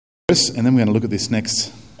And then we're going to look at this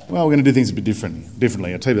next. Well, we're going to do things a bit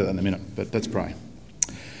differently. I'll tell you about that in a minute, but let's pray.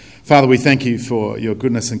 Father, we thank you for your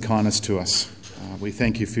goodness and kindness to us. We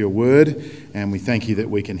thank you for your word, and we thank you that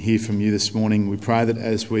we can hear from you this morning. We pray that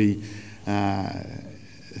as we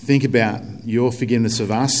think about your forgiveness of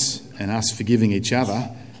us and us forgiving each other,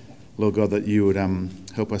 Lord God, that you would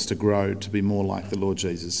help us to grow to be more like the Lord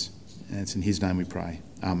Jesus. And it's in his name we pray.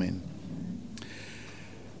 Amen.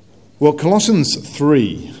 Well, Colossians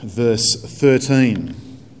 3, verse 13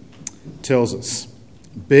 tells us,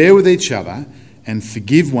 "Bear with each other and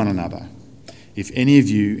forgive one another. If any of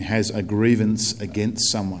you has a grievance against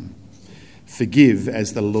someone, forgive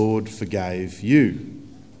as the Lord forgave you."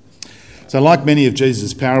 So like many of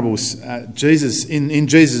Jesus' parables, Jesus in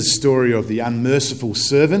Jesus' story of the unmerciful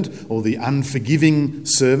servant or the unforgiving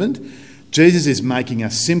servant, Jesus is making a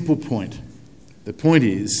simple point. The point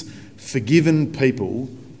is, forgiven people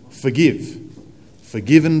forgive.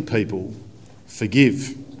 Forgiven people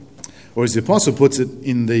forgive. Or as the apostle puts it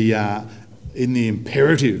in the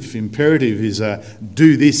imperative. Imperative is a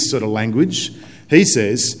do this sort of language. He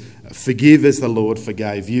says, forgive as the Lord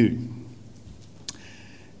forgave you.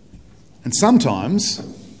 And sometimes,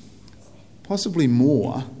 possibly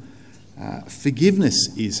more, forgiveness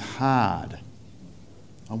is hard.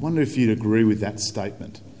 I wonder if you'd agree with that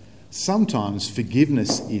statement. Sometimes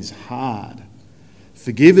forgiveness is hard.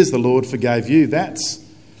 Forgive as the Lord forgave you. That's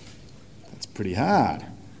pretty hard.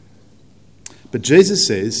 But Jesus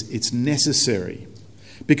says it's necessary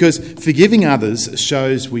because forgiving others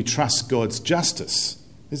shows we trust God's justice.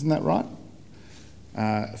 Isn't that right?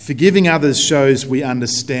 Forgiving others shows we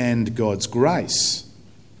understand God's grace.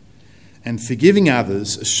 And forgiving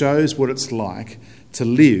others shows what it's like to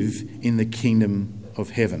live in the kingdom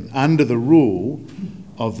of heaven under the rule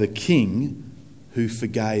of the King who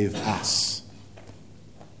forgave us.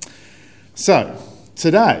 So,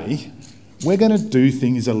 today, we're going to do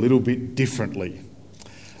things a little bit differently.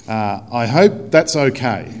 I hope that's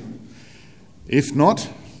okay. If not,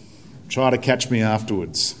 try to catch me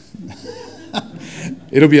afterwards.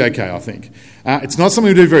 It'll be okay, I think. It's not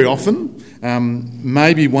something we do very often.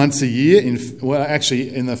 Maybe once a year.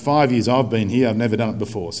 In the 5 years I've been here, I've never done it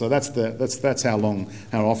before. So that's how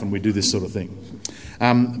often we do this sort of thing.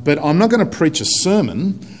 But I'm not going to preach a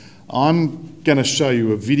sermon. I'm going to show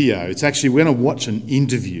you a video. It's actually, we're going to watch an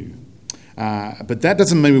interview. But that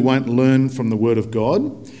doesn't mean we won't learn from the Word of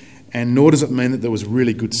God, and nor does it mean that there was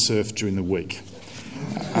really good surf during the week.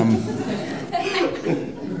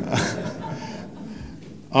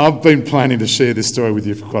 I've been planning to share this story with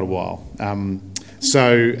you for quite a while.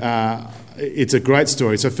 It's a great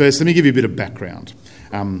story. So first, let me give you a bit of background.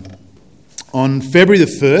 On February the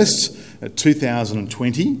 1st,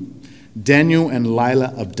 2020, Daniel and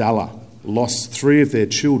Layla Abdullah lost 3 of their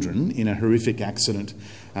children in a horrific accident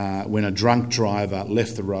when a drunk driver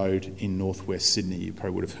left the road in northwest Sydney. You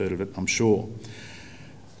probably would have heard of it, I'm sure.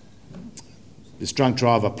 This drunk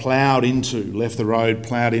driver ploughed into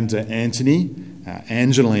Anthony,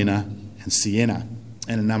 Angelina and Sienna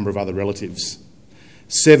and a number of other relatives.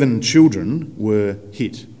 7 children were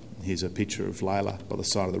hit. Here's a picture of Layla by the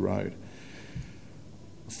side of the road.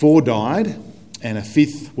 4 died, and a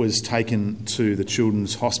 5th was taken to the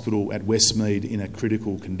Children's Hospital at Westmead in a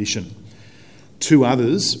critical condition. 2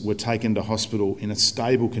 others were taken to hospital in a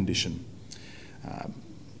stable condition.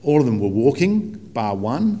 All of them were walking, bar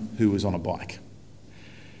 1 who was on a bike.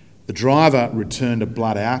 The driver returned a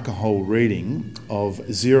blood alcohol reading of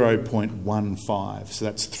 0.15, so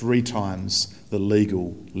that's 3 times the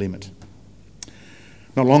legal limit.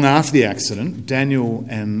 Not long after the accident, Daniel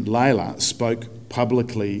and Layla spoke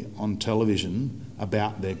publicly on television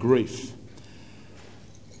about their grief.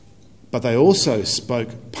 But they also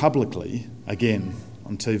spoke publicly, again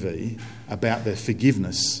on TV, about their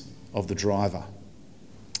forgiveness of the driver.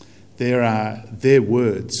 Their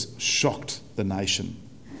words shocked the nation.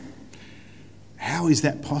 How is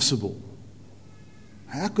that possible?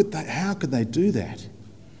 How could they do that?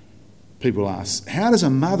 People ask, how does a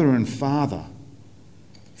mother and father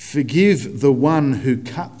forgive the one who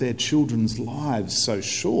cut their children's lives so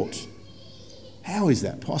short? How is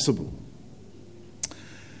that possible?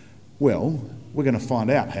 Well, we're going to find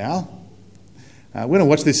out how. We're going to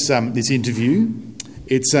watch this interview.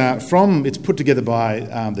 It's put together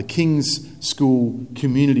by the King's School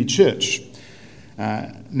Community Church.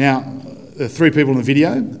 Now, there are 3 people in the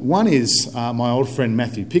video. One is my old friend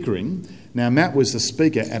Matthew Pickering. Now, Matt was the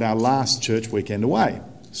speaker at our last church weekend away.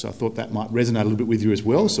 So I thought that might resonate a little bit with you as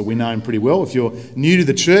well. So we know him pretty well. If you're new to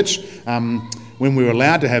the church, when we were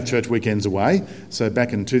allowed to have church weekends away, so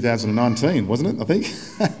back in 2019, wasn't it, I think?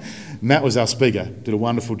 Matt was our speaker, did a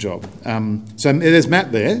wonderful job. So there's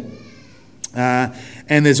Matt there.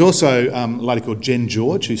 And there's also a lady called Jen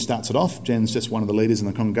George who starts it off. Jen's just one of the leaders in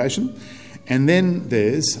the congregation. And then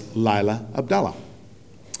there's Layla Abdallah.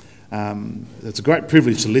 It's a great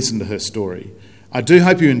privilege to listen to her story. I do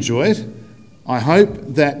hope you enjoy it. I hope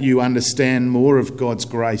that you understand more of God's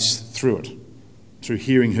grace through it, through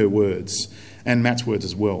hearing her words and Matt's words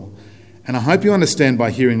as well. And I hope you understand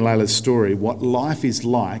by hearing Layla's story what life is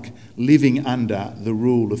like living under the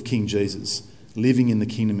rule of King Jesus, living in the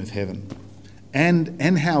kingdom of heaven,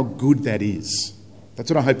 and how good that is.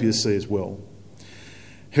 That's what I hope you'll see as well.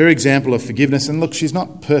 Her example of forgiveness, and look, she's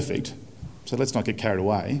not perfect, so let's not get carried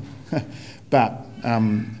away, but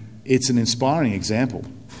it's an inspiring example.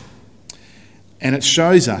 And it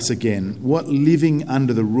shows us again what living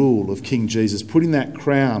under the rule of King Jesus, putting that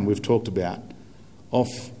crown we've talked about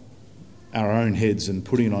off our own heads and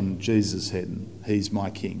putting it on Jesus' head. And he's my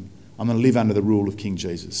king. I'm going to live under the rule of King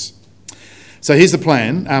Jesus. So here's the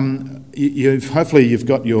plan. Hopefully you've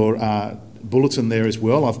got your bulletin there as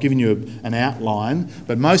well. I've given you an outline,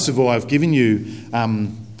 but most of all I've given you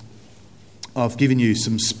some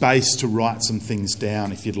space to write some things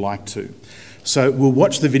down if you'd like to. So we'll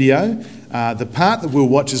watch the video. The part that we'll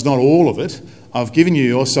watch is not all of it. I've given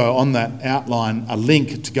you also on that outline a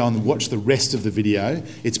link to go and watch the rest of the video.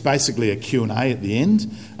 It's basically a Q&A at the end.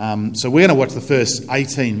 So we're going to watch the first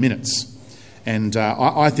 18 minutes. And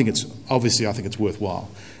I think it's worthwhile.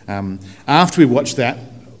 After we watch that,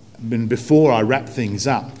 and before I wrap things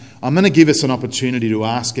up, I'm going to give us an opportunity to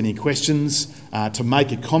ask any questions, to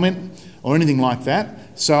make a comment or anything like that.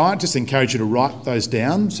 So I just encourage you to write those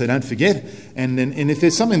down so don't forget. And if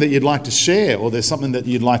there's something that you'd like to share or there's something that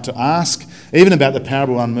you'd like to ask, even about the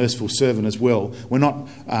parable of unmerciful servant as well, we're not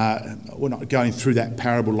going through that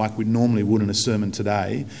parable like we normally would in a sermon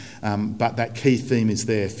today, but that key theme is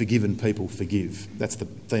there: forgiven people forgive. That's the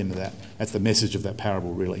theme of that. That's the message of that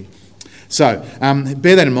parable, really. So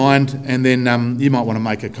bear that in mind, and then you might want to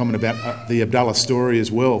make a comment about the Abdallah story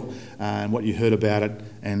as well, and what you heard about it,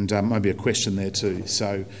 and maybe a question there too.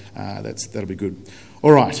 So that'll be good.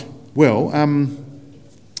 All right. Well,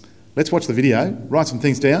 let's watch the video, write some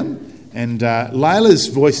things down, and Layla's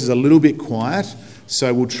voice is a little bit quiet,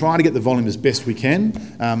 so we'll try to get the volume as best we can,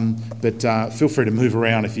 but feel free to move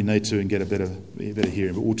around if you need to and get a better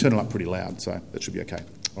hearing, but we'll turn it up pretty loud, so that should be okay.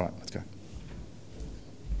 All right, let's go.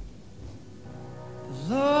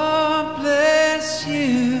 Lord bless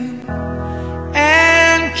you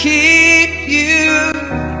and keep you.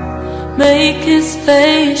 Make his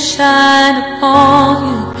face shine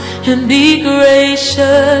upon you and be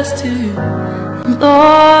gracious to you.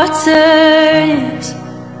 Lord turn his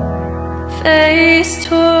face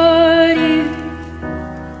toward you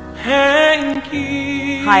and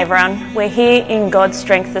keep. Hi everyone, we're here in God's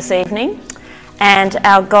Strength this evening, and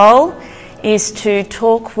our goal is to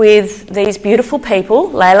talk with these beautiful people,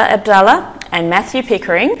 Layla Abdallah and Matthew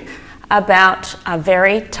Pickering, about a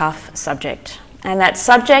very tough subject. And that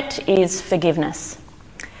subject is forgiveness.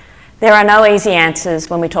 There are no easy answers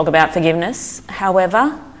when we talk about forgiveness.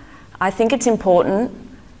 However, I think it's important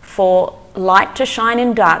for light to shine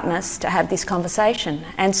in darkness to have this conversation.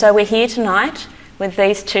 And so we're here tonight with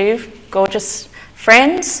these two gorgeous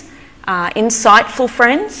friends, insightful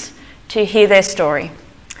friends, to hear their story.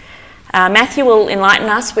 Matthew will enlighten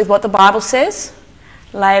us with what the Bible says.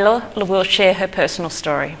 Layla will share her personal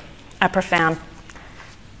story, a profound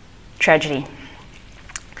tragedy.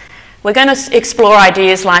 We're going to explore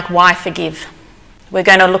ideas like why forgive. We're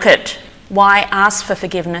going to look at why ask for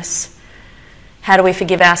forgiveness. How do we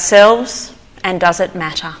forgive ourselves, and does it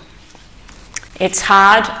matter? It's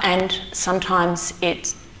hard and sometimes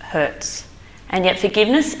it hurts. And yet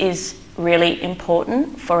forgiveness is really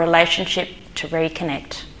important for a relationship to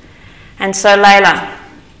reconnect. And so, Layla,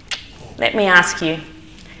 let me ask you,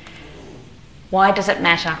 why does it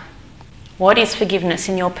matter? What is forgiveness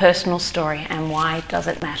in your personal story, and why does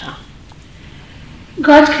it matter?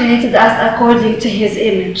 God created us according to his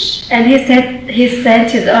image, and he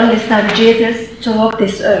sent his only son Jesus to walk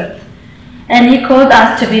this earth, and he called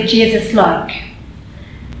us to be Jesus-like.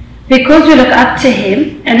 Because we look up to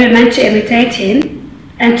him and we meant to imitate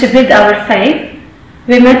him and to build our faith,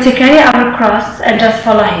 we meant to carry our cross and just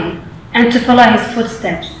follow him and to follow his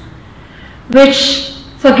footsteps, which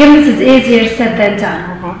forgiveness is easier said than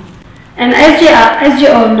done. And as you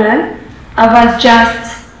all know, I was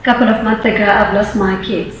just a couple of months ago, I've lost my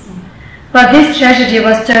kids. But this tragedy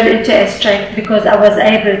was turned into a strength because I was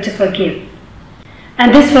able to forgive.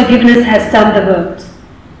 And this forgiveness has done the world.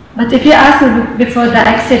 But if you asked me before the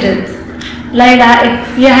accident, Layla,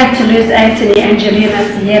 if you had to lose Anthony, Angelina,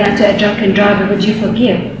 Sierra to a drunken driver, would you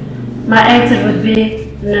forgive? My answer would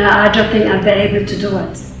be, no, I don't think I'd be able to do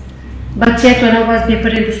it. But yet when I was being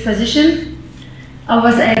put in this position, I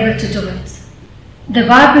was able to do it. The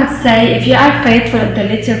Bible says if you are faithful in the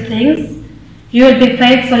little things, you will be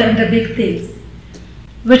faithful in the big things.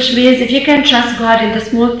 Which means if you can trust God in the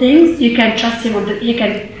small things, you can trust Him on the you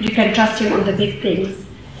can trust Him on the big things.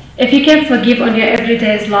 If you can forgive on your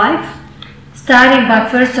everyday life, starting by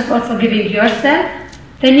first of all forgiving yourself,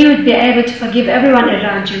 then you would be able to forgive everyone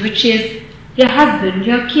around you, which is your husband,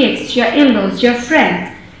 your kids, your in-laws, your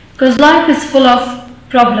friends. Because life is full of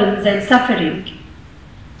problems and suffering.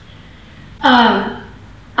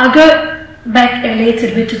 I'll go back a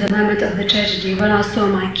little bit to the moment of the tragedy when I saw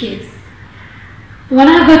my kids. When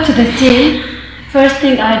I got to the scene, first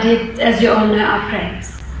thing I did, as you all know, I prayed.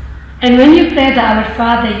 And when you pray the Our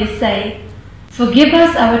Father, you say, forgive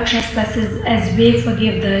us our trespasses as we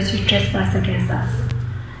forgive those who trespass against us.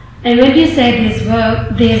 And when you say these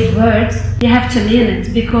words, you have to mean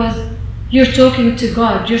it, because you're talking to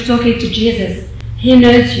God, you're talking to Jesus. He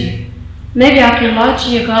knows you. Maybe I can lie to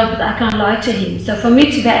you, God, but I can't lie to Him. So for me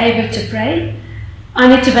to be able to pray, I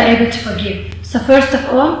need to be able to forgive. So first of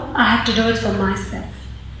all, I have to do it for myself.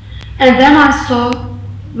 And then I saw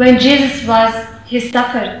when Jesus He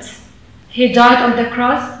suffered. He died on the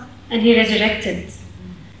cross and He resurrected.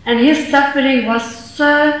 And His suffering was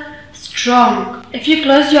so strong. If you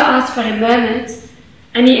close your eyes for a moment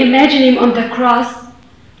and you imagine Him on the cross,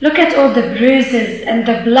 look at all the bruises and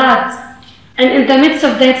the blood. And in the midst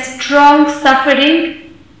of that strong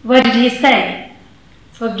suffering, what did He say?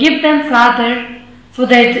 Forgive them, Father, for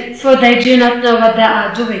they do not know what they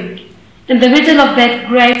are doing. In the middle of that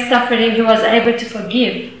great suffering, He was able to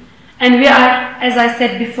forgive. And we are, as I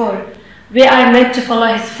said before, we are meant to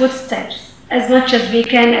follow His footsteps as much as we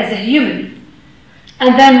can as a human.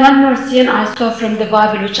 And then one more scene I saw from the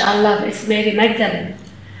Bible, which I love, is Mary Magdalene.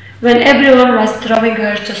 When everyone was throwing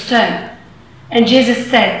her to stone, and Jesus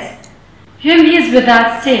said, whom is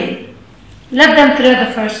without sin, let them throw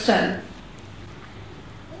the first stone.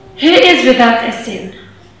 Who is without a sin?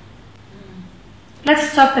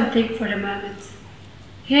 Let's stop and think for a moment.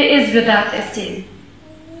 Who is without a sin?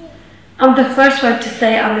 I'm the first one to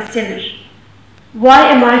say I'm a sinner.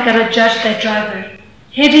 Why am I going to judge the driver?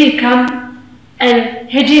 He didn't come and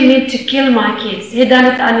he didn't mean to kill my kids. He done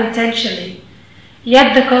it unintentionally.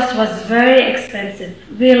 Yet the cost was very expensive.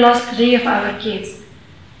 We lost 3 of our kids,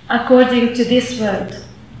 according to this word.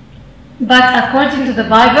 But according to the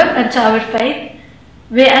Bible and to our faith,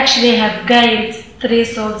 we actually have gained 3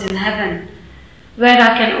 souls in heaven, where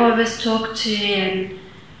I can always talk to and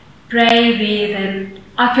pray with, and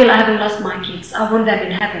I feel I haven't lost my kids. I want them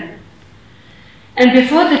in heaven. And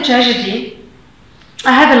before the tragedy,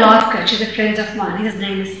 I have a life coach, he's a friend of mine, his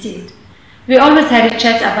name is Sid. We always had a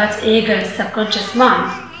chat about ego, subconscious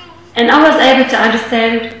mind, and I was able to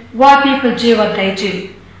understand why people do what they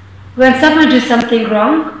do. When someone does something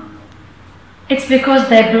wrong, it's because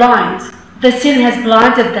they're blind. The sin has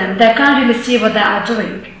blinded them. They can't really see what they are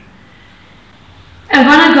doing. And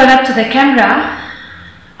when I got up to the camera,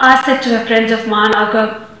 I said to a friend of mine, I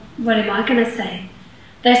go, what am I going to say?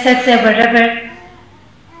 They said, say whatever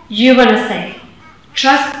you want to say.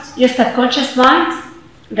 Trust your subconscious mind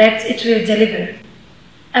that it will deliver.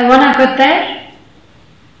 And when I got there,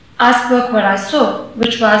 I spoke what I saw,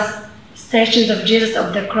 which was Stations of Jesus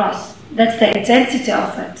of the cross. That's the intensity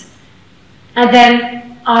of it. And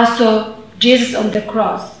then I saw Jesus on the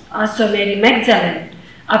cross. I saw Mary Magdalene.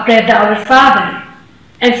 I prayed the Our Father.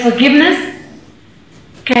 And forgiveness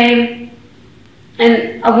came,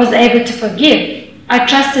 and I was able to forgive. I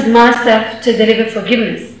trusted myself to deliver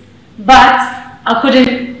forgiveness. But I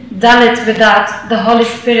couldn't done it without the Holy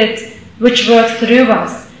Spirit, which works through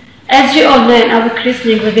us. As you all know, in our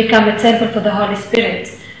christening, we become a temple for the Holy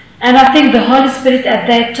Spirit. And I think the Holy Spirit at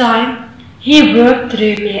that time, He worked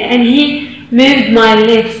through me, and He moved my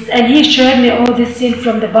lips, and He showed me all these things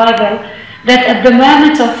from the Bible, that at the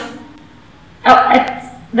moment of,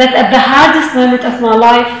 at the hardest moment of my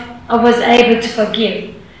life, I was able to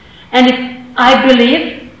forgive. And I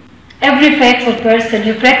believe every faithful person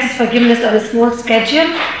who practices forgiveness on a small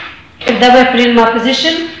schedule, if they were put in my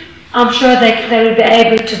position, I'm sure they will be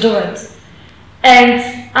able to do it. And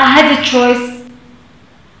I had a choice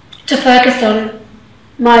to focus on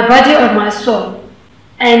my body or my soul,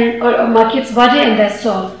 or my kids' body and their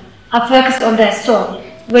soul. I focused on their soul,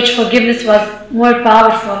 which forgiveness was more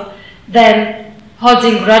powerful than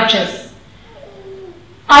holding grudges.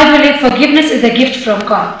 I believe forgiveness is a gift from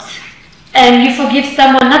God. And you forgive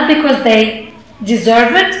someone not because they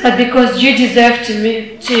deserve it, but because you deserve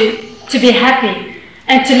to be happy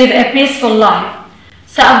and to live a peaceful life.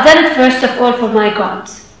 So I've done it first of all for my God,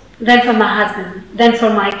 then for my husband, then for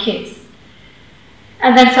my kids.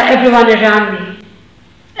 and then for everyone around me.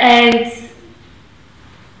 And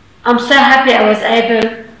I'm so happy I was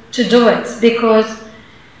able to do it, because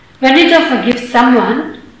when you don't forgive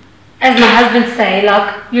someone, as my husband say,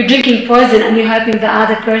 like you're drinking poison and you're hoping the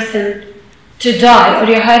other person to die, or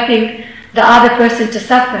you're hoping the other person to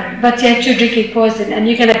suffer, but yet you're drinking poison and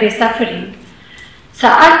you're going to be suffering. So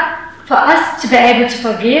for us to be able to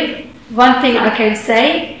forgive, one thing I can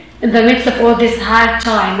say, in the midst of all this hard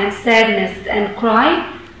time and sadness and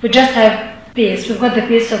cry, we just have peace. We've got the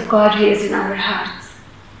peace of God who is in our hearts.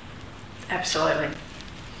 Absolutely.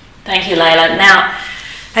 Thank you, Layla. Now,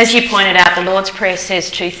 as you pointed out, the Lord's Prayer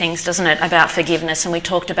says two things, doesn't it, about forgiveness, and we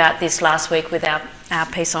talked about this last week with our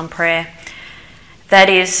piece on prayer. That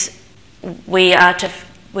is, we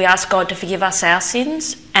ask God to forgive us our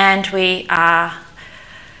sins, and we are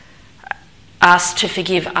asked to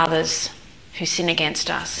forgive others who sin against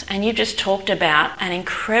us. And you just talked about an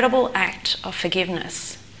incredible act of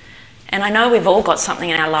forgiveness. And I know we've all got something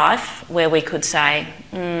in our life where we could say,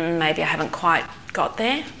 maybe I haven't quite got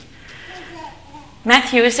there.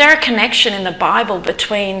 Matthew, is there a connection in the Bible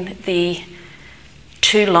between the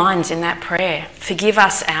two lines in that prayer, forgive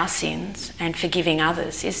us our sins and forgiving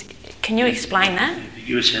others? Can you explain that?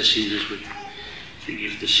 Forgive us our sins as we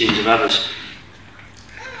forgive the sins of others.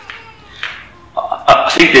 I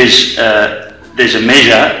think there's a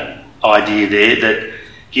measure idea there that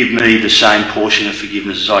give me the same portion of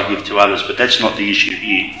forgiveness as I give to others, but that's not the issue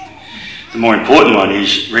here. The more important one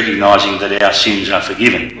is recognising that our sins are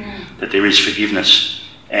forgiven, that there is forgiveness.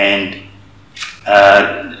 And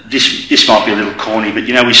this might be a little corny, but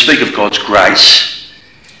we speak of God's grace,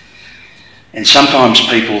 and sometimes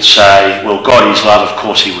people say, well, God is love, of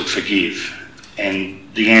course he would forgive. And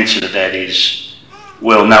the answer to that is,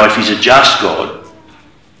 well, no, if he's a just God,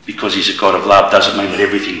 because he's a God of love, doesn't mean that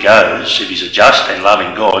everything goes. If he's a just and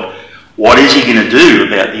loving God, what is he going to do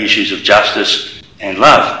about the issues of justice and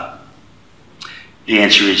love? The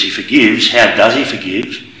answer is he forgives. How does he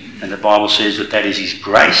forgive? And the Bible says that is his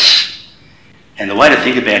grace. And the way to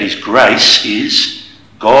think about his grace is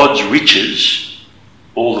God's riches,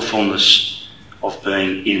 all the fullness of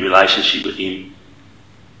being in relationship with him,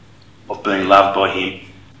 of being loved by him.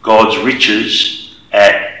 God's riches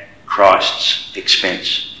at Christ's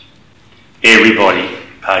expense. Everybody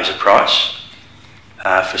pays a price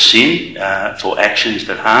for sin, for actions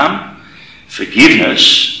that harm.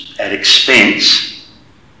 Forgiveness at expense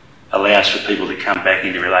allows for people to come back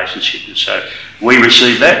into relationship. And so we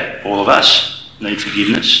receive that, all of us need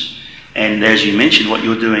forgiveness. And as you mentioned, what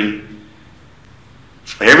you're doing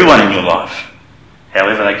for everyone in your life,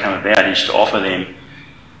 however they come about, is to offer them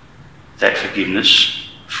that forgiveness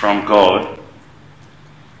from God.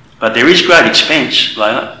 But there is great expense,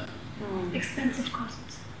 Layla. Expensive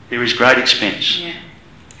costs. There is great expense. Yeah,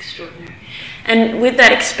 extraordinary. And with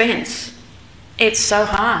that expense, it's so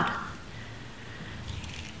hard.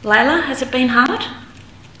 Layla, has it been hard?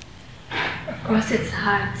 Of course it's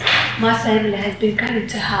hard. My family has been coming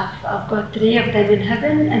to half. I've got 3 of them in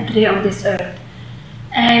heaven and 3 on this earth.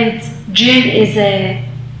 And June is a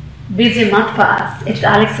busy month for us. It's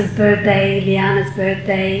Alex's birthday, Liana's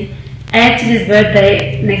birthday, Anthony's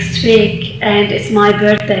birthday next week, and it's my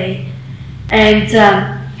birthday. And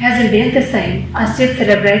hasn't been the same. I still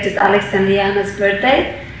celebrated Alex and Liana's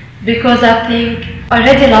birthday because I think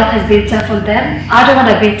already life has been tough on them. I don't want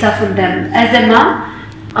to be tough on them. As a mom,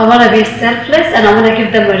 I want to be selfless and I want to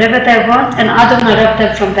give them whatever they want, and I don't want to rob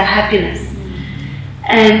them from their happiness.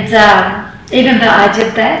 And even though I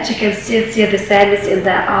did that, you can still see the sadness in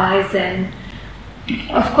their eyes, and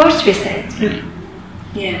of course we said,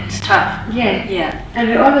 yeah, it's tough. Yeah. And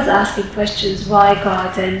we're always asking questions, why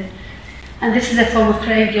God? And this is a form of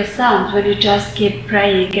praying yourself, when you just keep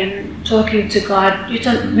praying and talking to God. We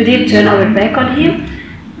didn't turn our back on him.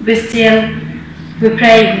 We're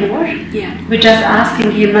praying more. Yeah. We're just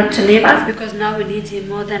asking him not to leave us, because now we need him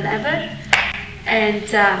more than ever. And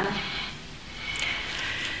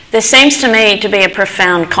there seems to me to be a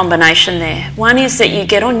profound combination there. One is that you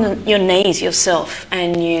get on your knees yourself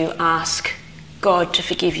and you ask God to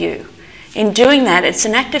forgive you. In doing that, it's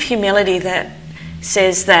an act of humility that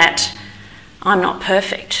says that I'm not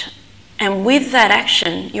perfect. And with that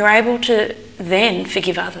action, you're able to then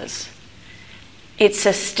forgive others. It's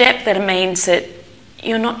a step that means that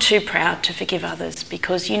you're not too proud to forgive others,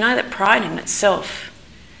 because you know that pride in itself,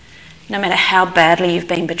 no matter how badly you've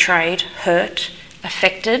been betrayed, hurt,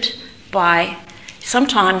 affected by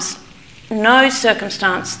sometimes no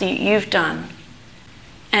circumstance that you've done,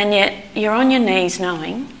 and yet you're on your knees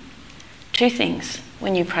knowing 2 things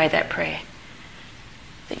when you pray that prayer: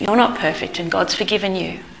 that you're not perfect and God's forgiven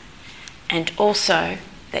you, and also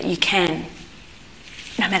that you can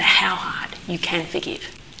no matter how hard, you can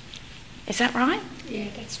forgive. Is that right? Yeah,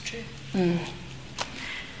 that's true.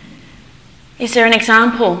 Is there an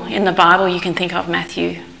example in the Bible you can think of,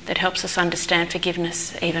 Matthew, that helps us understand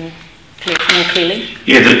forgiveness even more clearly?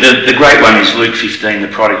 Yeah, the great one is Luke 15, the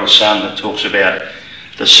prodigal son, that talks about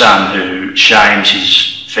the son who shames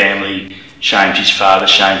his family, shames his father,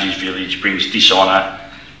 shames his village, brings dishonour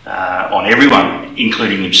on everyone,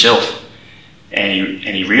 including himself. And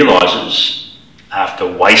he realises, after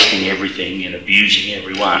wasting everything and abusing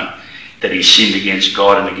everyone, that he sinned against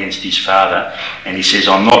God and against his father. And he says,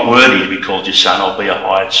 I'm not worthy to be called your son, I'll be a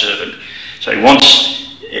hired servant. So he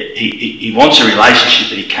wants a relationship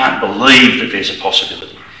that he can't believe that there's a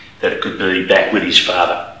possibility that it could be back with his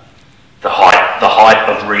father. The height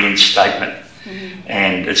of reinstatement. Mm-hmm.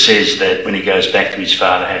 And it says that when he goes back to his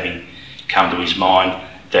father, having come to his mind,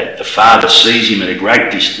 that the father sees him at a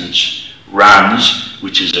great distance, runs,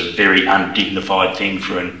 which is a very undignified thing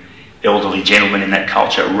for an elderly gentleman in that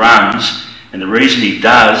culture, runs, and the reason he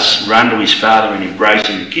does run to his father and embrace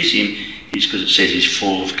him and kiss him is because it says he's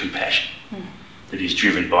full of compassion, that he's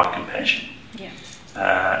driven by compassion. Yeah.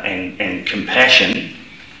 And compassion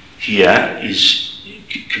here is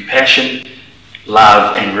compassion,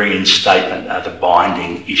 love and reinstatement are the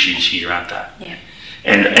binding issues here, aren't they? Yeah.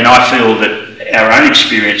 And I feel that our own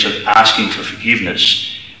experience of asking for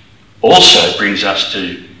forgiveness also brings us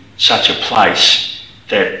to such a place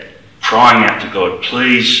that crying out to God,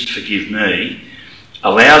 please forgive me,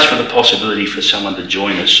 allows for the possibility for someone to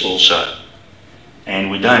join us also. And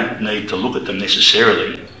we don't need to look at them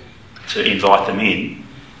necessarily to invite them in.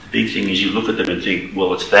 The big thing is you look at them and think,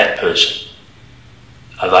 well, it's that person.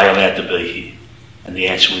 Are they allowed to be here? And the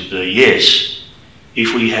answer would be yes,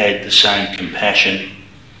 if we had the same compassion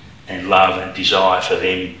and love and desire for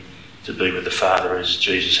them to be with the Father as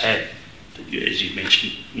Jesus had, as you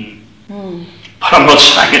mentioned. But I'm not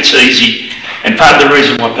saying it's easy. And part of the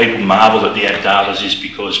reason why people marvel at the Abdallas is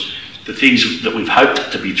because the things that we've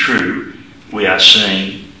hoped to be true, we are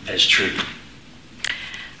seeing as true.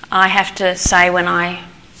 I have to say, when I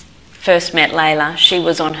first met Layla, she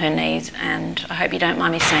was on her knees, and I hope you don't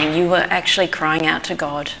mind me saying, you were actually crying out to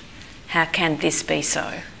God, how can this be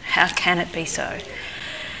so? How can it be so?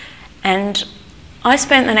 And I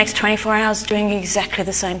spent the next 24 hours doing exactly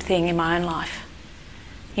the same thing in my own life.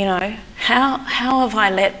 You know, how have I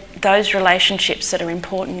let those relationships that are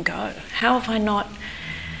important go? How have I not,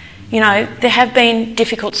 you know, there have been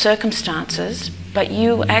difficult circumstances, but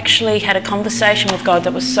you actually had a conversation with God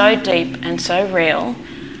that was so deep and so real.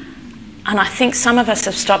 And I think some of us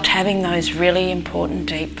have stopped having those really important,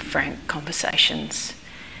 deep, frank conversations.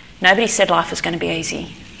 Nobody said life was going to be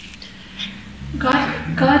easy. God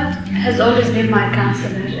has always been my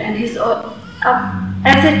counselor, and as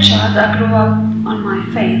a child I grew up on my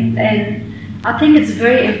faith, and I think it's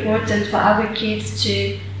very important for our kids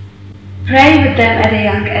to pray with them at a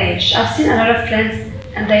young age. I've seen a lot of friends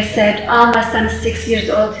and they said, my son is 6 years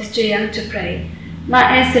old, he's too young to pray. My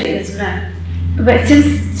answer is no. But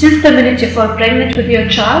since the minute you fall pregnant with your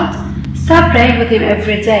child, start praying with him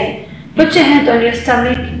every day. Put your hand on your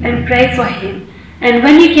stomach and pray for him. And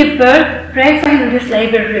when you give birth, pray for him in this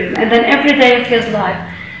labor room, and then every day of his life.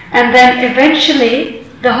 And then eventually,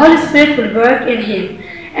 the Holy Spirit will work in him.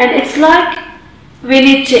 And it's like we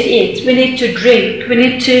need to eat, we need to drink, we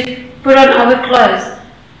need to put on our clothes.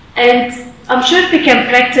 And I'm sure we can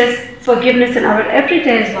practice forgiveness in our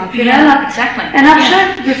everyday life, you know? Like, exactly. And I'm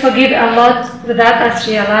sure we forgive a lot without us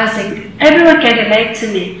realizing. Everyone can relate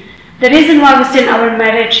to me. The reason why we stay in our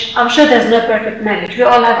marriage, I'm sure there's no perfect marriage. We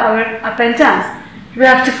all have our up and downs. We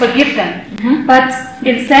have to forgive them. Mm-hmm. But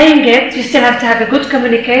in saying it, you still have to have a good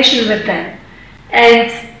communication with them. And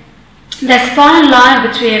that fine line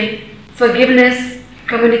between forgiveness,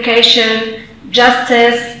 communication,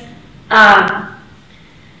 justice,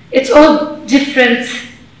 it's all different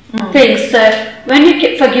things. So when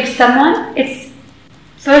you forgive someone, it's,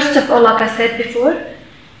 first of all, like I said before,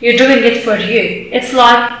 you're doing it for you. It's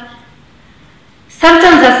like,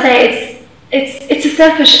 sometimes I say it's a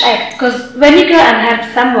selfish act, because when you go and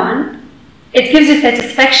help someone, it gives you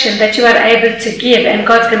satisfaction that you are able to give, and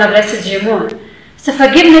God's going to bless you more. So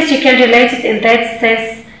forgiveness, you can relate it in that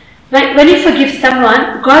sense. When you forgive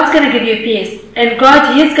someone, God's going to give you peace, and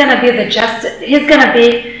God, He's going to be the justice. He's going to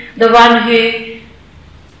be the one who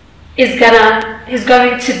is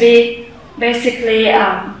going to be basically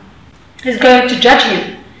He's going to judge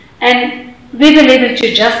him. And we believe in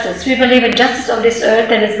true justice. We believe in justice on this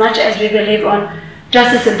earth, and as much as we believe on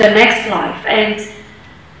justice in the next life. And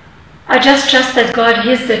I just trust that God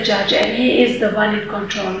is the judge, and He is the one in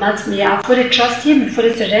control, not me. I fully trust Him,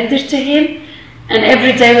 fully surrender to Him, and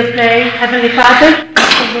every day we pray, Heavenly Father,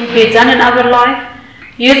 to be done in our life.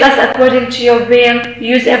 Use us according to your will.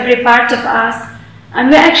 Use every part of us. And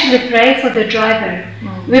we actually pray for the driver.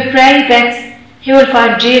 We pray that he will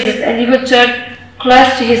find Jesus and he will turn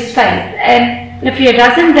close to his faith. And if he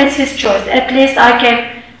doesn't, that's his choice. At least I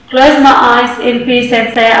can close my eyes in peace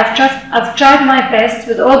and say, I've tried my best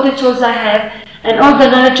with all the tools I have and all the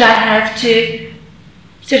knowledge I have to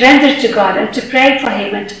surrender to God and to pray for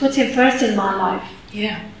him and to put him first in my life.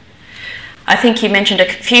 Yeah. I think you mentioned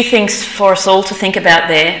a few things for us all to think about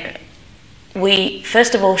there. We,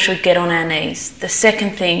 first of all, should get on our knees. The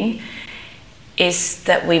second thing is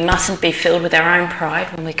that we mustn't be filled with our own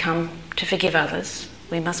pride when we come to forgive others.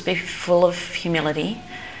 We must be full of humility.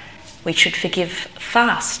 We should forgive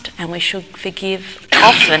fast and we should forgive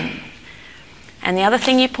often. And the other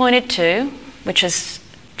thing you pointed to, which is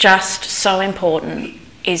just so important,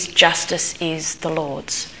 is justice is the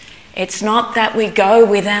Lord's. It's not that we go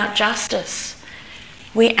without justice.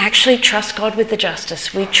 We actually trust God with the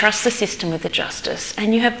justice. We trust the system with the justice.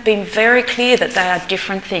 And you have been very clear that they are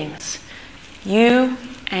different things. You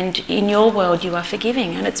and in your world you are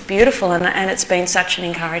forgiving, and it's beautiful, and it's been such an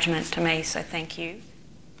encouragement to me, so thank you.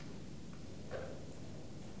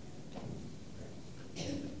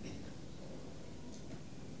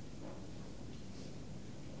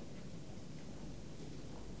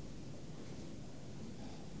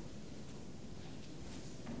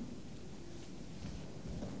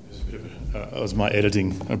 That was my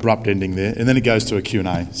editing, abrupt ending there, and then it goes to a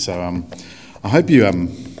Q&A. So I hope you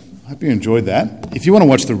enjoyed that. If you want to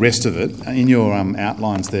watch the rest of it, in your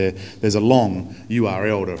outlines there's a long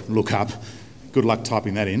URL to look up. Good luck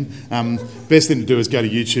typing that in. Best thing to do is go to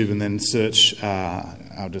YouTube and then search. I'll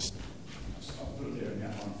put it there in the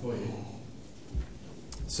outline for you.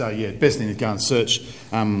 So yeah, best thing is go and search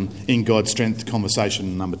In God's Strength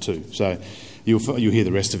Conversation number 2. So you'll hear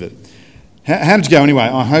the rest of it. How did you go anyway?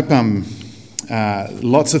 I hope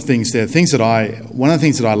lots of things there. One of the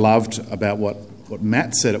things that I loved about what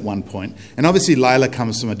Matt said at one point, and obviously Layla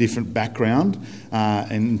comes from a different background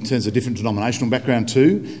in terms of different denominational background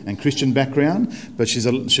too, and Christian background, but she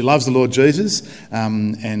loves the Lord Jesus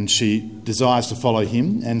and she desires to follow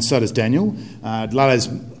him, and so does Daniel. Layla's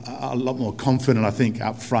a lot more confident, I think,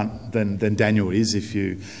 up front than Daniel is, if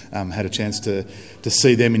you had a chance to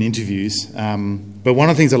see them in interviews. But one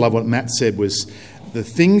of the things I love what Matt said was the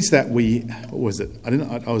things that what was it?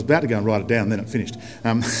 I was about to go and write it down, then it finished.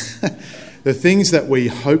 The things that we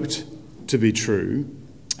hoped to be true,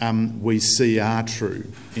 we see are true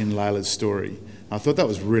in Layla's story. I thought that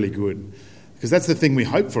was really good, because that's the thing we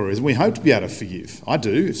hope for, is we hope to be able to forgive. I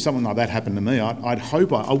do. If something like that happened to me, I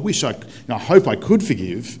hope I could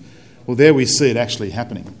forgive. Well, there we see it actually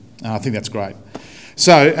happening. And I think that's great.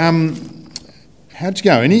 So, how'd you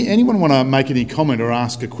go? Anyone want to make any comment or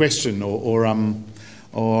ask a question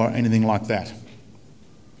or anything like that?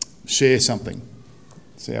 Share something.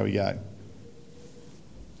 See how we go.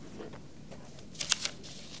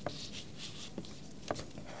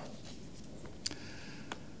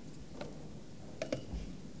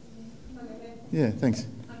 Yeah, thanks.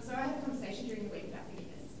 So I had a conversation during the week about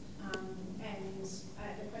forgiveness,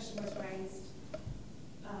 and the question was raised,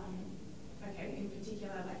 in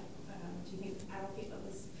particular, do you think Adolf Hitler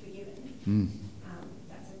was forgiven?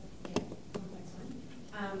 That's a complex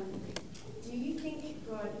one. Do you think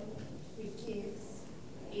God forgives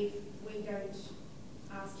if we don't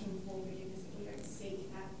ask him for forgiveness, if we don't seek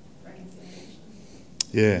that reconciliation?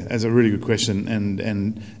 Yeah, that's a really good question,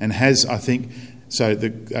 and has, I think. So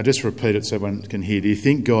I just repeat it so everyone can hear. Do you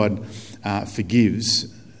think God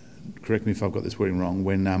forgives, correct me if I've got this wording wrong,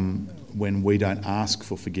 when we don't ask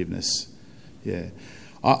for forgiveness? Yeah.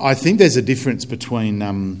 I think there's a difference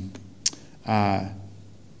between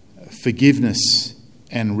forgiveness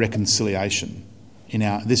and reconciliation.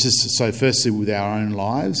 This is so firstly with our own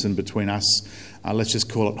lives and between us, let's just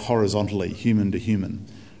call it horizontally, human to human,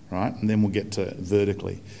 right? And then we'll get to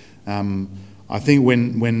vertically. I think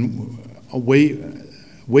when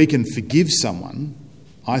we can forgive someone,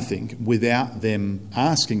 I think, without them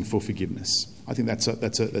asking for forgiveness. I think that's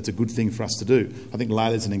a good thing for us to do. I think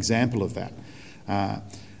Layla's an example of that. Now,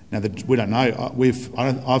 we don't know.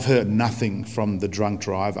 I've heard nothing from the drunk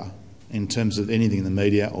driver in terms of anything in the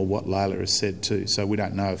media or what Layla has said too. So we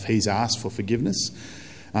don't know if he's asked for forgiveness.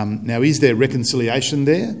 Now, is there reconciliation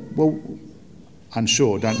there? Well,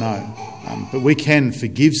 unsure, don't know. But we can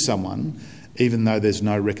forgive someone even though there's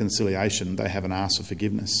no reconciliation, they haven't asked for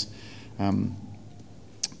forgiveness.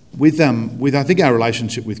 With I think our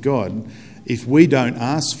relationship with God, if we don't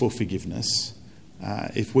ask for forgiveness,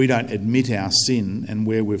 if we don't admit our sin and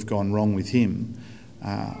where we've gone wrong with him,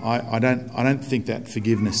 I don't think that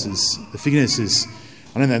forgiveness is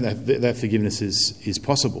I don't know that forgiveness is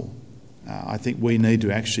possible. I think we need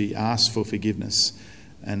to actually ask for forgiveness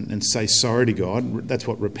and say sorry to God. That's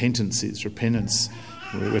what repentance is. Repentance.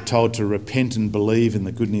 We're told to repent and believe in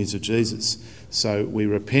the good news of Jesus. So we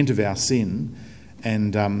repent of our sin,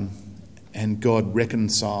 and God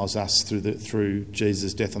reconciles us through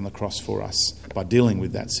Jesus' death on the cross for us by dealing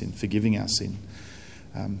with that sin, forgiving our sin.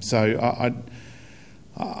 That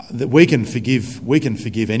we can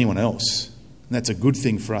forgive anyone else. And that's a good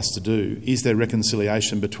thing for us to do. Is there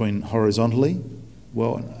reconciliation between horizontally?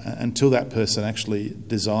 Well, until that person actually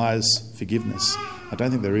desires forgiveness, I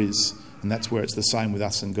don't think there is. And that's where it's the same with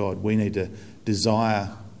us and God. We need to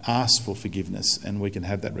ask for forgiveness, and we can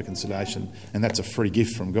have that reconciliation. And that's a free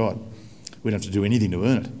gift from God. We don't have to do anything to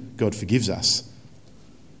earn it. God forgives us,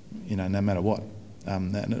 no matter what.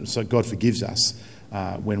 So God forgives us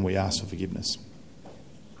when we ask for forgiveness.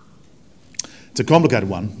 It's a complicated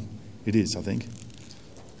one. It is, I think.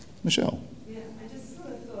 Michelle. Yeah, I just sort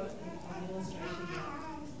of thought an illustration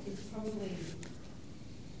that it's probably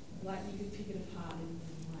like you could pick it apart in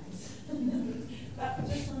different ways. But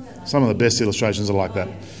just on that, Some of the best illustrations are like that.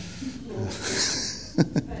 But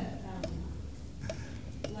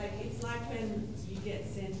like it's like when you get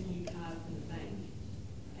sent a new card from the bank,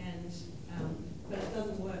 and but it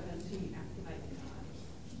doesn't work until you activate the card.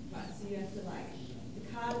 Right, so you have to the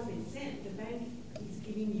card has been sent. The bank is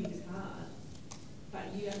giving you the card, but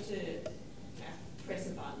you have to press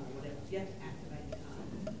a button or whatever. You have to activate the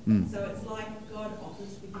card. So it's like God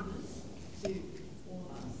offers forgiveness to all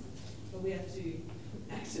of us, but we have to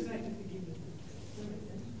activate the forgiveness. Does that make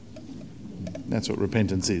sense? That's what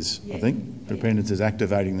repentance is, Yeah. I think. Yeah. Repentance is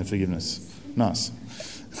activating the forgiveness. Nice.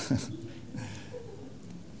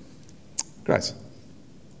 Grace.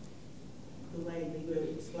 The way we were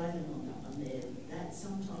explaining on that one there, that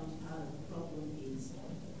sometimes part of the problem is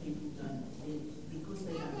people don't, because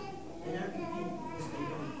they don't repent because they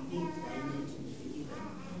don't think they need to be forgiven.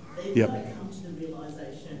 They've Yep. got to come to the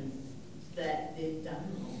realisation that they've done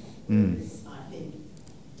wrong. Whereas I think,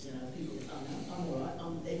 people, I'm all right,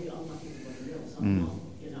 I'm like everybody else, I'm not,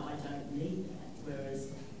 I don't need that. Whereas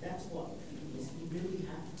that's what forgiveness, you really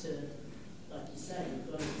have to, like you say, you've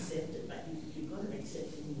got to accept it, but you've got to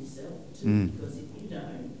accept it in yourself too, because if you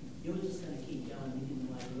don't, you're just going to keep going living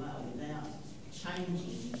the way you are without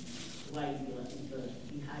changing the way you're going to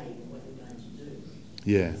behave and what you're going to do.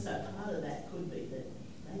 Yeah. So part of that could be that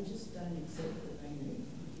they just don't accept that they need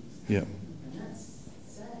forgiveness. Yeah. And that's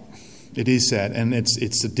sad. It is sad, and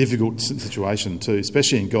it's a difficult situation too,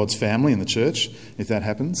 especially in God's family in the church, if that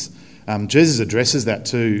happens. Jesus addresses that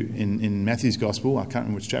too in Matthew's Gospel. I can't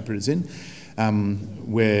remember which chapter it's in,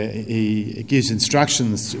 where he gives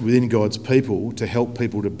instructions within God's people to help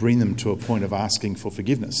people to bring them to a point of asking for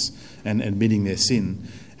forgiveness and admitting their sin.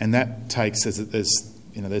 And that takes, there's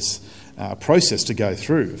a process to go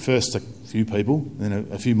through. First a few people, then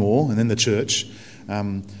a few more, and then the church.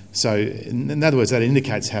 So in other words, that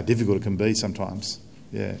indicates how difficult it can be sometimes.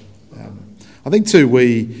 Yeah. I think too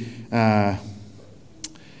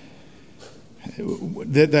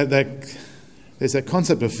there's that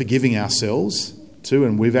concept of forgiving ourselves too,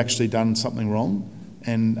 and we've actually done something wrong,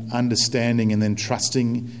 and understanding and then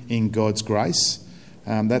trusting in God's grace.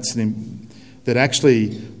 That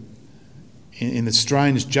actually, in the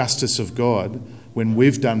strange justice of God, when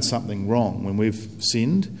we've done something wrong, when we've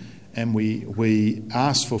sinned, and we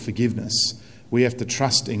ask for forgiveness, we have to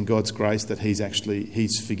trust in God's grace that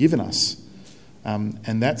He's forgiven us,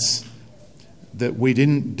 and that's that we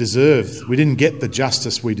didn't get the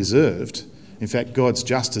justice we deserved. In fact, God's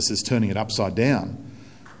justice is turning it upside down.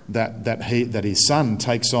 That His Son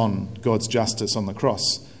takes on God's justice on the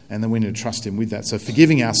cross, and then we need to trust Him with that. So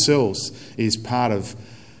forgiving ourselves is part of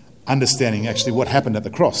understanding actually what happened at the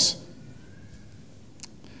cross.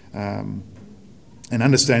 And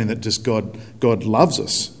understanding that just God loves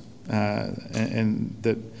us, and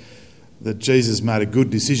that Jesus made a good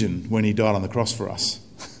decision when He died on the cross for us.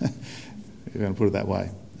 If you're going to put it that way.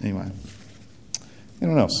 Anyway.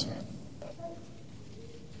 Anyone else?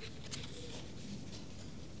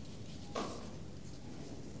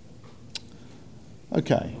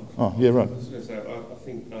 Okay. Oh, yeah, right. I was going to say, I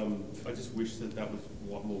think I just wish that was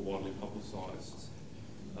more widely publicised.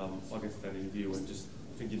 I guess that interview and just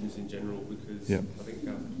forgiveness in general, because Yep. I think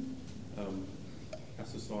our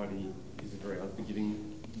society is a very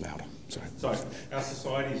unforgiving. Louder. Sorry. Sorry, our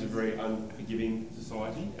society is a very unforgiving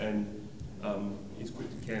society, and is quick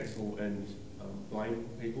to cancel and blame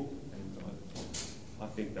people. And I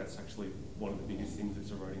think that's actually one of the biggest things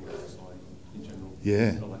that's eroding our society in general.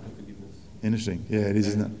 Yeah. The lack of forgiveness. Interesting. Yeah, it is,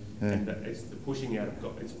 isn't it? Yeah. And it's the pushing out of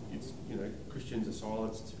God. It's Christians are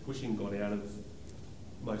silenced, pushing God out of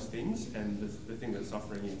most things, and the thing that's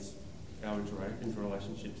suffering is our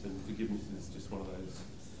interrelationships, and forgiveness is just one of those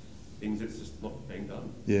things that's just not being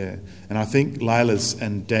done. Yeah, and I think Layla's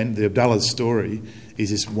and the Abdullah's story is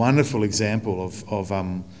this wonderful example of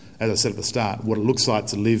as I said at the start, what it looks like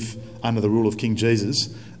to live under the rule of King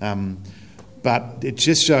Jesus. But it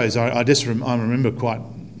just shows, I remember quite,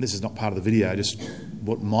 this is not part of the video, just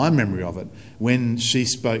what my memory of it, when she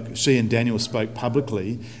and Daniel spoke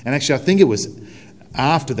publicly, and actually I think it was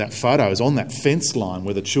after that photo, it was on that fence line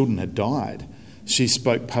where the children had died, she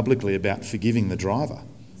spoke publicly about forgiving the driver.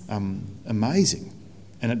 Amazing.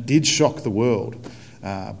 And it did shock the world.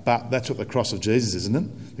 But that's what the cross of Jesus is, isn't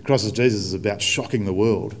it? The cross of Jesus is about shocking the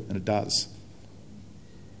world, and it does.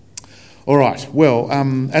 All right, well,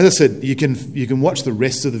 as I said, you can watch the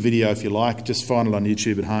rest of the video if you like. Just find it on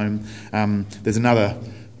YouTube at home. There's another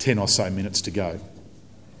 10 or so minutes to go.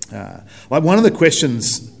 Like one of the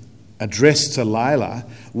questions addressed to Layla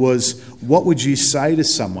was, what would you say to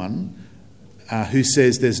someone who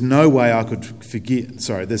says there's no way I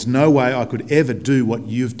could ever do what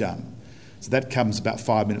you've done? So that comes about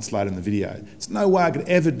 5 minutes later in the video. There's no way I could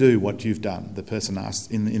ever do what you've done, the person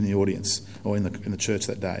asked in the audience or in the church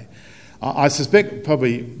that day. I suspect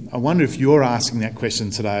I wonder if you're asking that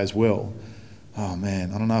question today as well. Oh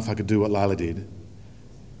man, I don't know if I could do what Layla did.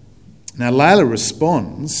 Now Layla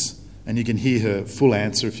responds, and you can hear her full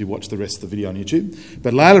answer if you watch the rest of the video on YouTube,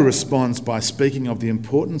 but Layla responds by speaking of the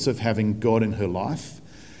importance of having God in her life.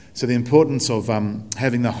 So the importance of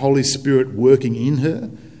having the Holy Spirit working in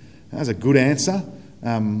her. That's a good answer.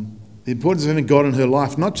 The importance of having God in her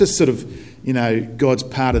life, not just sort of, God's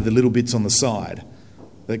part of the little bits on the side.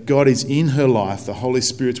 That God is in her life, the Holy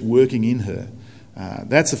Spirit's working in her.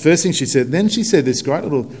 That's the first thing she said. Then she said this great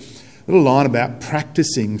little line about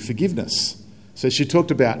practicing forgiveness. So she talked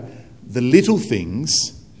about the little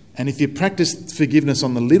things, and if you practice forgiveness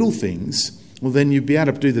on the little things, well, then you'll be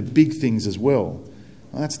able to do the big things as well.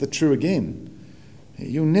 Well, that's the true again.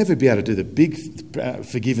 You'll never be able to do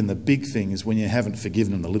forgiving the big things when you haven't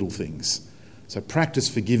forgiven in the little things. So practice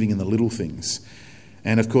forgiving in the little things.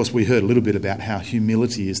 And of course, we heard a little bit about how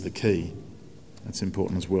humility is the key. That's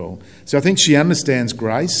important as well. So I think she understands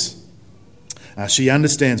grace, she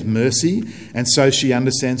understands mercy, and so she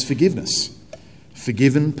understands forgiveness.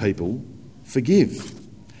 Forgiven people forgive.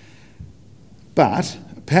 But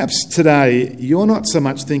perhaps today you're not so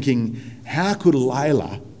much thinking, how could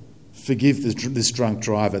Layla forgive this drunk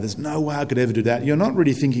driver? There's no way I could ever do that. You're not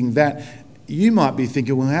really thinking that. You might be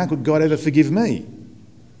thinking, well, how could God ever forgive me?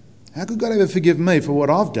 How could God ever forgive me for what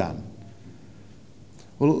I've done?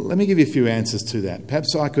 Well, let me give you a few answers to that.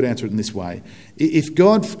 Perhaps I could answer it in this way. If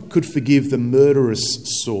God could forgive the murderous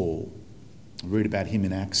Saul, I read about him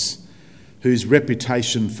in Acts, whose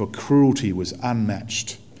reputation for cruelty was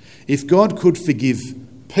unmatched. If God could forgive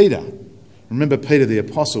Peter, remember Peter the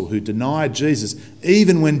apostle who denied Jesus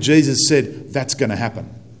even when Jesus said that's going to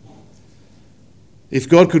happen. If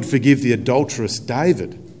God could forgive the adulterous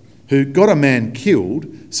David, who got a man killed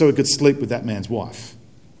so he could sleep with that man's wife.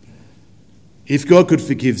 If God could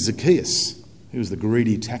forgive Zacchaeus, who was the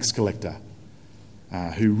greedy tax collector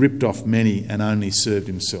who ripped off many and only served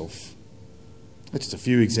himself. That's just a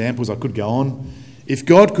few examples. I could go on. If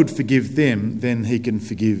God could forgive them, then he can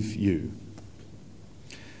forgive you.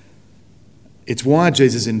 It's why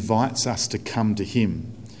Jesus invites us to come to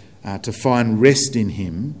him, to find rest in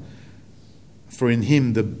him. For in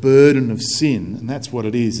him the burden of sin, and that's what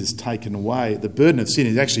it is taken away. The burden of sin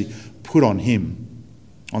is actually put on him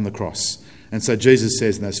on the cross. And so Jesus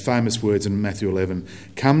says in those famous words in Matthew 11,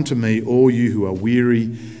 "Come to me, all you who are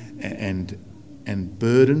weary and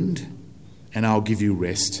burdened, and I'll give you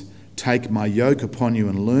rest. Take my yoke upon you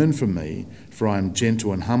and learn from me, for I am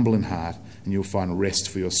gentle and humble in heart, and you'll find rest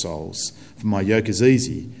for your souls. For my yoke is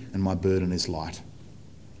easy and my burden is light."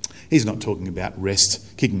 He's not talking about rest,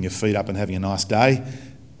 kicking your feet up and having a nice day.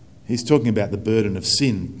 He's talking about the burden of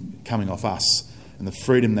sin coming off us and the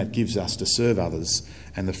freedom that gives us to serve others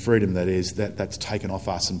and the freedom that's taken off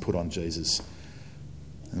us and put on Jesus.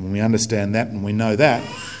 And when we understand that and we know that,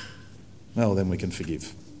 well, then we can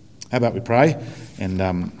forgive. How about we pray? And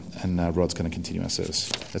Rod's going to continue our service.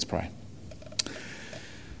 Let's pray.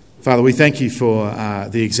 Father, we thank you for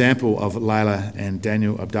the example of Layla and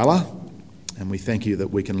Daniel Abdullah, and we thank you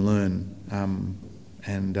that we can learn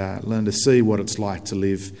learn to see what it's like to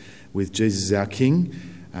live with Jesus as our King.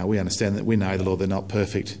 We understand that we know the Lord, they're not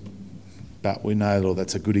perfect, but we know, Lord,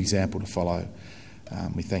 that's a good example to follow.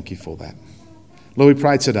 We thank you for that. Lord, we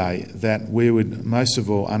pray today that we would most of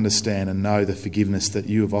all understand and know the forgiveness that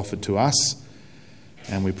you have offered to us.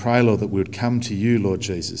 And we pray, Lord, that we would come to you, Lord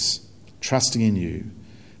Jesus, trusting in you,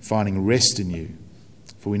 finding rest in you,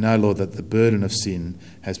 For we know, Lord, that the burden of sin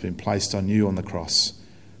has been placed on you on the cross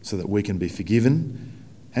so that we can be forgiven,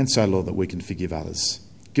 and so, Lord, that we can forgive others.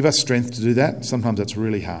 Give us strength to do that. Sometimes that's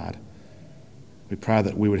really hard. We pray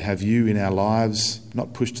that we would have you in our lives,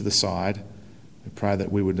 not pushed to the side. We pray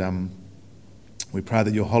that we pray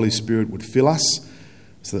that your Holy Spirit would fill us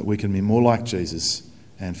so that we can be more like Jesus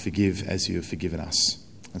and forgive as you have forgiven us.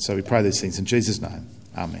 And so we pray these things in Jesus' name.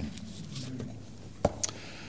 Amen.